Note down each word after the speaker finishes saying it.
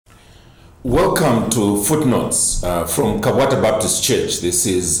Welcome to Footnotes from Kawata Baptist Church. This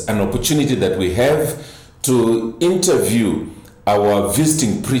is an opportunity that we have to interview our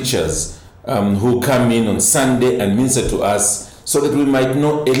visiting preachers who come in on Sunday and minister to us so that we might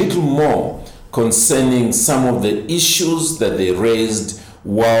know a little more concerning some of the issues that they raised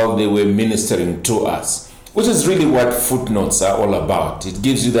while they were ministering to us, which is really what Footnotes are all about. It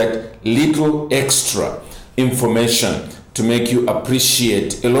gives you that little extra information to make you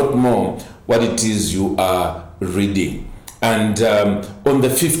appreciate a lot more what it is you are reading. And on the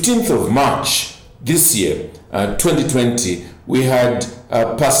 15th of March this year, 2020, we had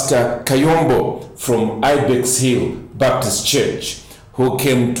Pastor Kayombo from Ibex Hill Baptist Church, who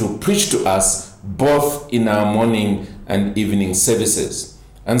came to preach to us both in our morning and evening services.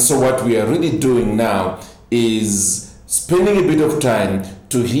 And so what we are really doing now is spending a bit of time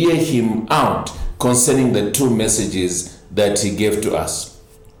to hear him out concerning the two messages that he gave to us.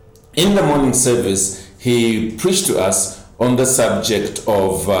 In the morning service, he preached to us on the subject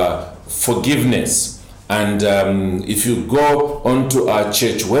of forgiveness. And if you go onto our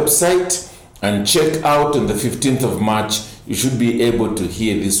church website and check out on the 15th of March, you should be able to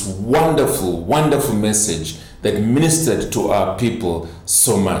hear this wonderful, wonderful message that ministered to our people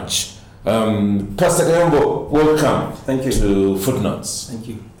so much. Pastor Kayombo, welcome. Thank you. To Footnotes. Thank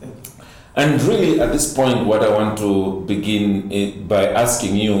you. And really, at this point, what I want to begin by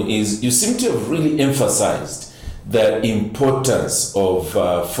asking you is, you seem to have really emphasized the importance of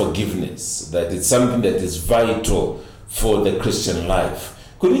forgiveness, that it's something that is vital for the Christian life.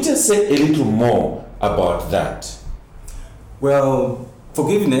 Could you just say a little more about that? Well,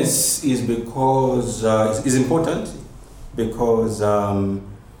 forgiveness is because is important because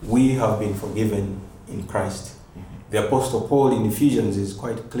we have been forgiven in Christ. The Apostle Paul in Ephesians is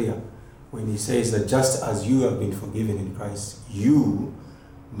quite clear when he says that just as you have been forgiven in Christ, you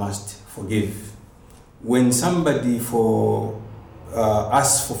must forgive. When somebody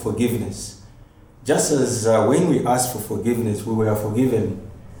asks for forgiveness, just as when we ask for forgiveness, we were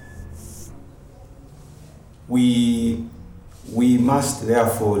forgiven, we must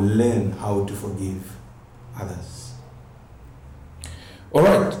therefore learn how to forgive others. All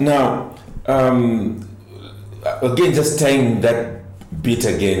right. Now, again, just tying that bit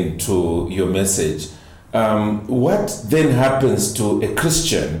again to your message, what then happens to a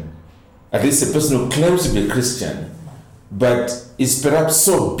Christian, at least a person who claims to be a Christian, but is perhaps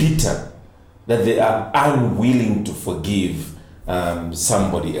so bitter that they are unwilling to forgive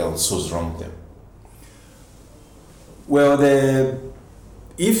somebody else who's wronged them? Well,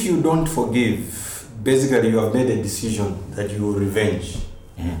 if you don't forgive, basically you have made a decision that you will revenge.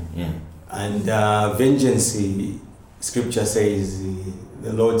 Mm-hmm. And vengeance, Scripture says,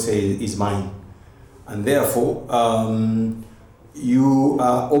 the Lord says, is mine. And therefore, you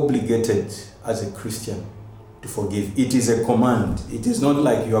are obligated as a Christian to forgive. It is a command. It is not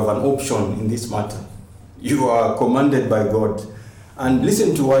like you have an option in this matter. You are commanded by God. And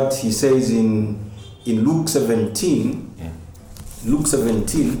listen to what he says in Luke 17. Yeah. Luke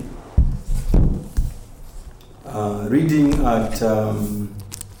 17, reading at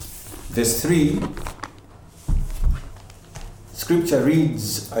verse 3. Scripture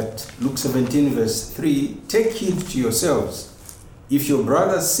reads at Luke 17 verse 3, "Take heed to yourselves. If your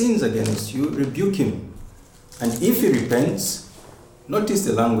brother sins against you, rebuke him. And if he repents," notice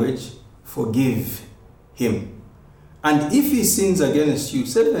the language, "forgive him. And if he sins against you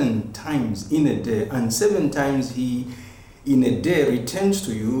 7 times in a day, and 7 times he in a day returns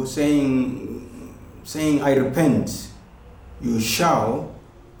to you, saying, I repent, you shall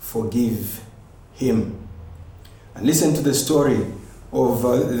forgive him." And listen to the story of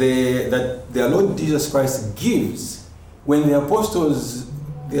that the Lord Jesus Christ gives when the apostles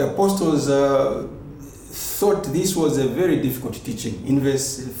thought this was a very difficult teaching. In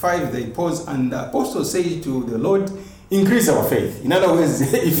verse 5, they pause, and the apostles say to the Lord, "Increase our faith." In other words,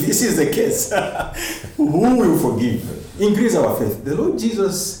 if this is the case, who will forgive? Increase our faith. The Lord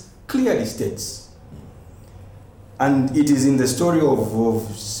Jesus clearly states, and it is in the story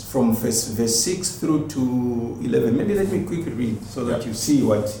from verse 6 through to 11. Maybe let me quickly read so that you see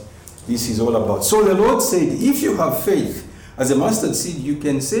what this is all about. "So the Lord said, if you have faith as a mustard seed, you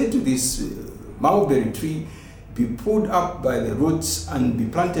can say to this mulberry tree, be pulled up by the roots and be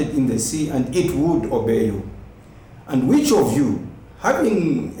planted in the sea, and it would obey you. And which of you,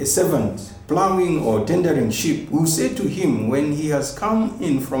 having a servant plowing or tendering sheep, will say to him when he has come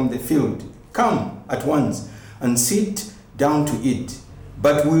in from the field, come at once and sit down to eat?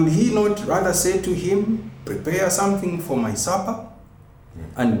 But will he not rather say to him, prepare something for my supper,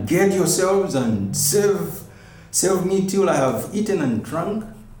 and get yourselves and serve me till I have eaten and drunk?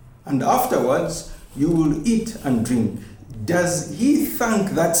 and afterwards you will eat and drink. Does he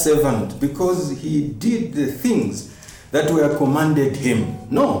thank that servant because he did the things that were commanded him?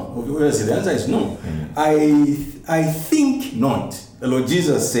 No. Obviously, the answer is no. I think not. The Lord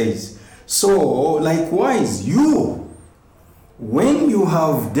Jesus says, so likewise you, when you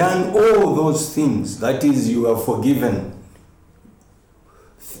have done all those things, that is, you are forgiven,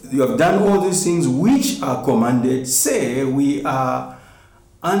 you have done all these things which are commanded, say, we are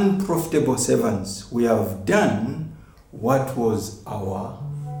unprofitable servants. We have done what was our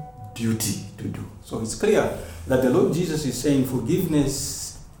duty to do. So it's clear that the Lord Jesus is saying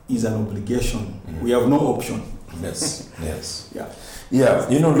forgiveness is an obligation. We have no option. Yes, yes. Yeah.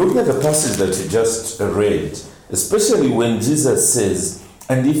 Looking at the passage that you just read, especially when Jesus says,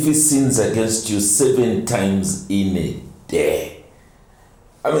 and if he sins against you 7 times in a day.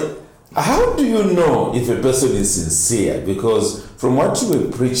 I mean, how do you know if a person is sincere? Because from what you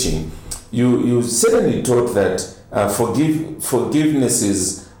were preaching, you certainly taught that forgiveness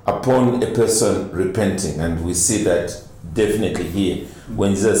is upon a person repenting. And we see that definitely here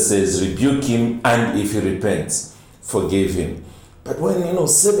when Jesus says, rebuke him, and if he repents, forgive him. But when,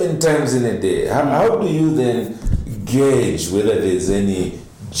 7 times in a day, how do you then gauge whether there's any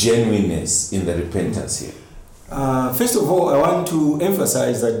genuineness in the repentance here? First of all, I want to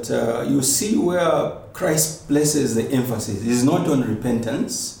emphasize that you see where Christ places the emphasis. It is not on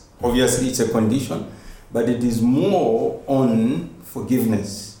repentance. Obviously, it's a condition, but it is more on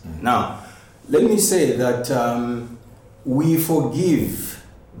forgiveness. Now, let me say that we forgive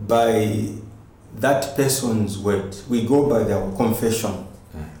by that person's word. We go by their confession.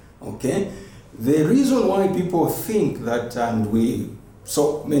 Okay? The reason why people think that, and we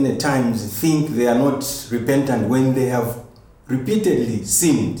so many times think they are not repentant when they have repeatedly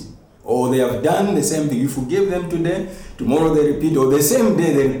sinned, or they have done the same thing. You forgive them today, tomorrow they repeat, or the same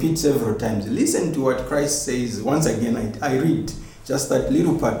day they repeat several times. Listen to what Christ says. Once again, I read just that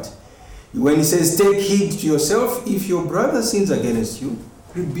little part. When he says, take heed to yourself, if your brother sins against you,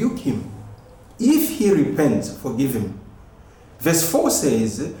 rebuke him. If he repents, forgive him. Verse 4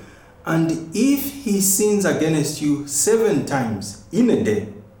 says, and if he sins against you 7 times in a day,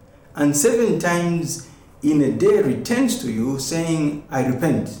 and 7 times in a day returns to you, saying, I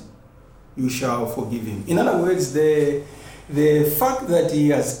repent, you shall forgive him. In other words, the fact that he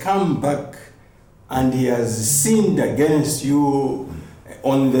has come back and he has sinned against you,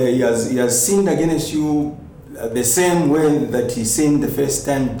 he has sinned against you the same way that he sinned the first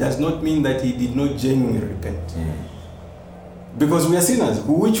time, does not mean that he did not genuinely repent. Because we are sinners.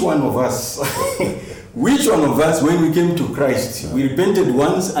 Which one of us, when we came to Christ, we repented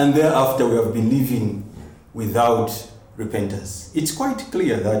once and thereafter we have been living without repentance? It's quite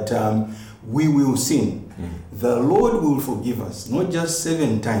clear that we will sin. The Lord will forgive us, not just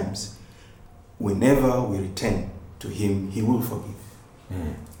 7 times. Whenever we return to him, he will forgive.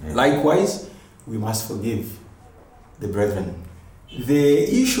 Likewise, we must forgive the brethren.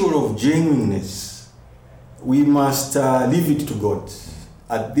 The issue of genuineness, we must leave it to God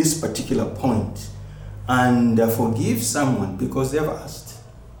at this particular point and forgive someone because they have asked.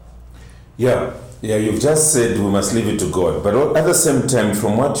 Yeah, you've just said we must leave it to God. But at the same time,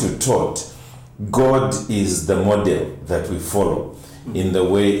 from what you taught, God is the model that we follow in the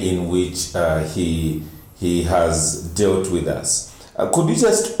way in which he has dealt with us. Could you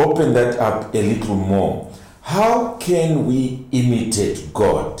just open that up a little more? How can we imitate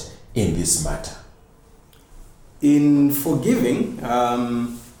God in this matter? In forgiving,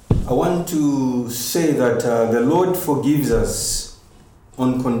 I want to say that the Lord forgives us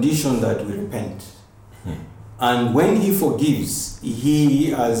on condition that we repent. And when he forgives,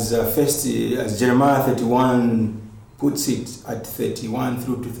 he, as Jeremiah 31 puts it at 31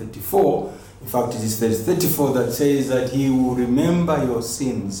 through to 34, in fact it is 34 that says that he will remember your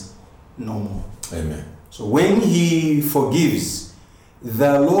sins no more. Amen. So when he forgives,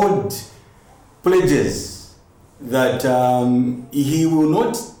 the Lord pledges that he will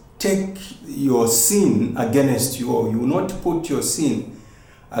not take your sin against you, or you will not put your sin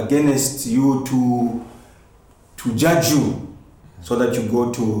against you to judge you so that you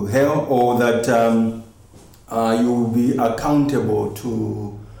go to hell, or that you will be accountable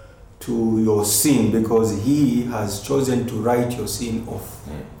to your sin because he has chosen to write your sin off.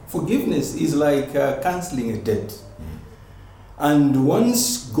 Forgiveness is like cancelling a debt. And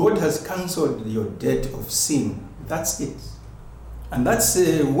once God has cancelled your debt of sin, that's it. And that's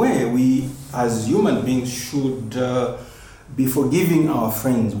where we as human beings should be forgiving our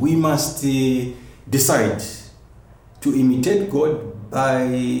friends. We must decide to imitate God by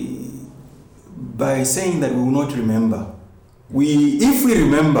saying that we will not remember if we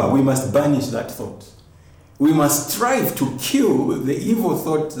remember, we must banish that thought. We must strive to kill the evil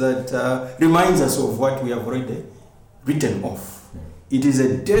thought that reminds us of what we have already written off. It is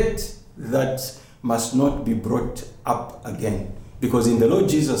a debt that must not be brought up again, because in the Lord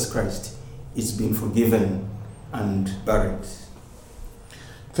Jesus Christ, it's been forgiven and buried.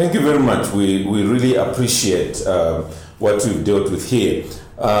 Thank you very much. We really appreciate what we've dealt with here.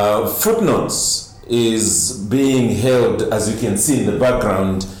 Footnotes is being held, as you can see in the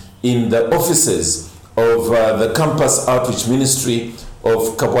background, in the offices of the Campus Outreach Ministry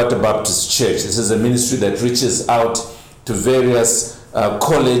of Kabwata Baptist Church. This is a ministry that reaches out to various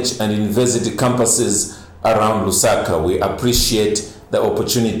college and university campuses around Lusaka. We appreciate the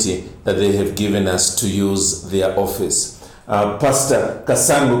opportunity that they have given us to use their office. Pastor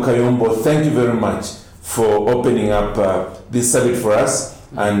Kasango Kayombo, thank you very much for opening up this summit for us,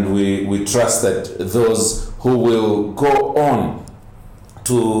 and we trust that those who will go on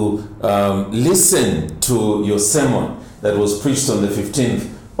to listen to your sermon that was preached on the 15th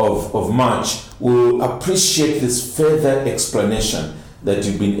of March will appreciate this further explanation that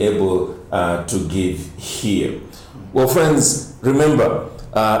you've been able to give here. Well, friends, remember,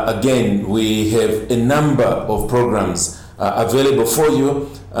 again, we have a number of programs available for you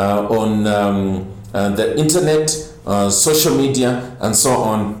on the internet, social media, and so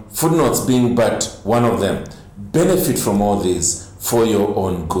on, Footnotes being but one of them. Benefit from all these for your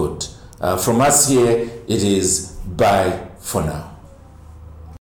own good. From us here, it is bye for now.